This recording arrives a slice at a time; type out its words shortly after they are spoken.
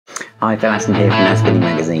Hi, Ben Aston here from Now Spinning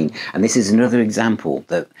Magazine, and this is another example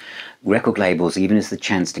that record labels are giving us the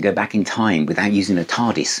chance to go back in time without using a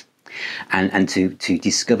TARDIS and to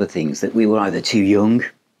discover things that we were either too young,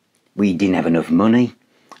 we didn't have enough money,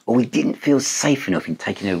 or we didn't feel safe enough in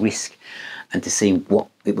taking a risk, and to see what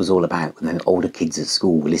it was all about when the older kids at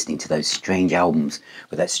school were listening to those strange albums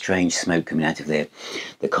with that strange smoke coming out of their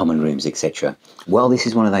common rooms, etc. Well, this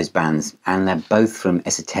is one of those bands, and they're both from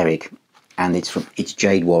Esoteric, and it's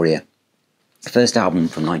Jade Warrior. The first album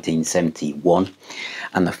from 1971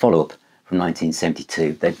 and the follow-up from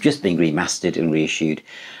 1972. They've just been remastered and reissued,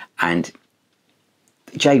 and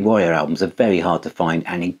Jade Warrior albums are very hard to find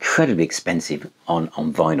and incredibly expensive on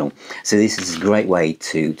vinyl. So this is a great way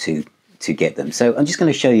to get them. So I'm just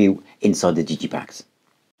going to show you inside the Digipaks.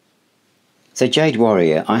 So Jade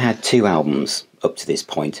Warrior, I had two albums up to this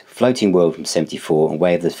point, Floating World from 74 and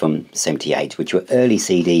Waves from 78, which were early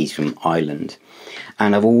CDs from Ireland.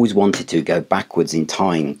 And I've always wanted to go backwards in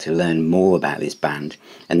time to learn more about this band.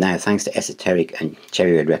 And now, thanks to Esoteric and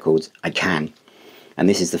Cherry Red Records, I can. And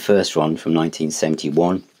this is the first one from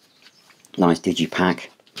 1971. Nice digipack.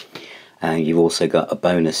 You've also got a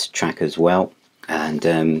bonus track as well.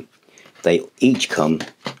 And they each come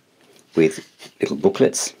with little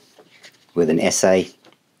booklets with an essay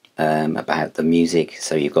about the music.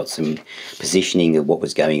 So you've got some positioning of what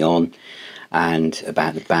was going on and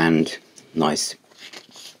about the band. Nice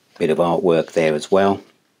bit of artwork there as well,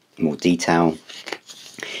 more detail.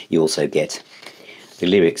 You also get the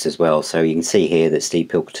lyrics as well, so you can see here that Steve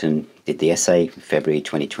Pilkington did the essay in February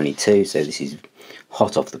 2022, so this is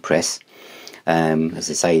hot off the press.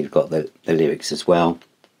 As I say, you've got the lyrics as well,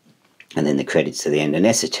 and then the credits at the end. And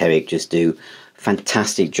Esoteric just do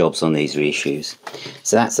fantastic jobs on these reissues.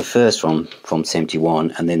 So that's the first one from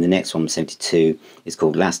 71, and then the next one, 72, is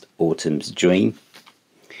called Last Autumn's Dream.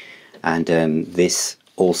 And this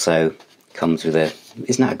also comes with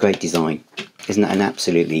isn't that a great design? Isn't that an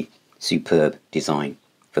absolutely superb design?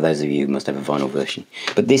 For those of you who must have a vinyl version.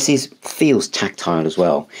 But this feels tactile as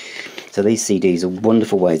well. So these CDs are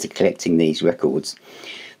wonderful ways of collecting these records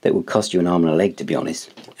that would cost you an arm and a leg, to be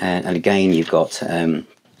honest. And again, you've got an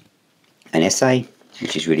essay,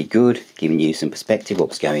 which is really good, giving you some perspective,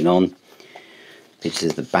 what's going on.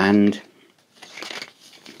 Pictures of the band.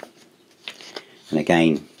 And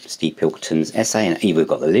again, Steve Pilkington's essay, and here we've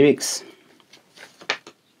got the lyrics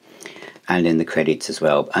and then the credits as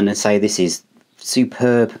well. And I say this is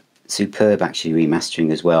superb actually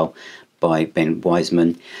remastering as well by Ben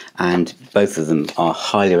Wiseman, and both of them are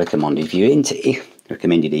highly recommended if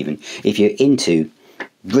you're into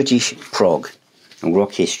British prog and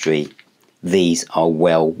rock history. These are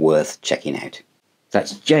well worth checking out.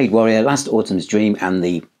 That's Jade Warrior, Last Autumn's Dream, and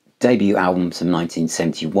the debut album from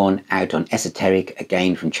 1971, out on Esoteric,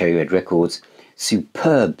 again from Cherry Red Records.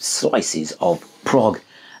 Superb slices of prog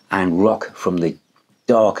and rock from the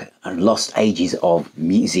dark and lost ages of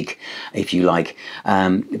music, if you like.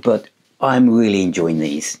 But I'm really enjoying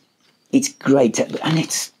these. It's great, and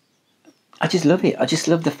I just love it. I just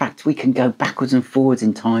love the fact we can go backwards and forwards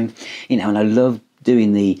in time, and I love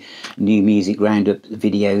doing the new music roundup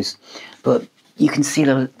videos. But you can see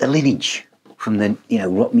the lineage from the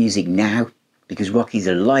rock music now, because rock is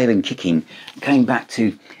alive and kicking, going back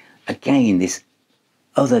to again this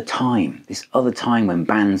other time when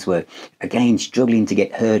bands were again struggling to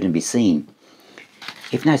get heard and be seen.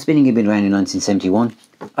 If Now Spinning had been around in 1971,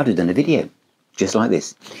 I'd have done a video just like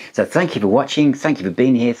this. So thank you for watching, thank you for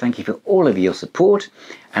being here, thank you for all of your support,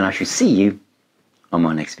 and I shall see you on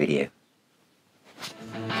my next video.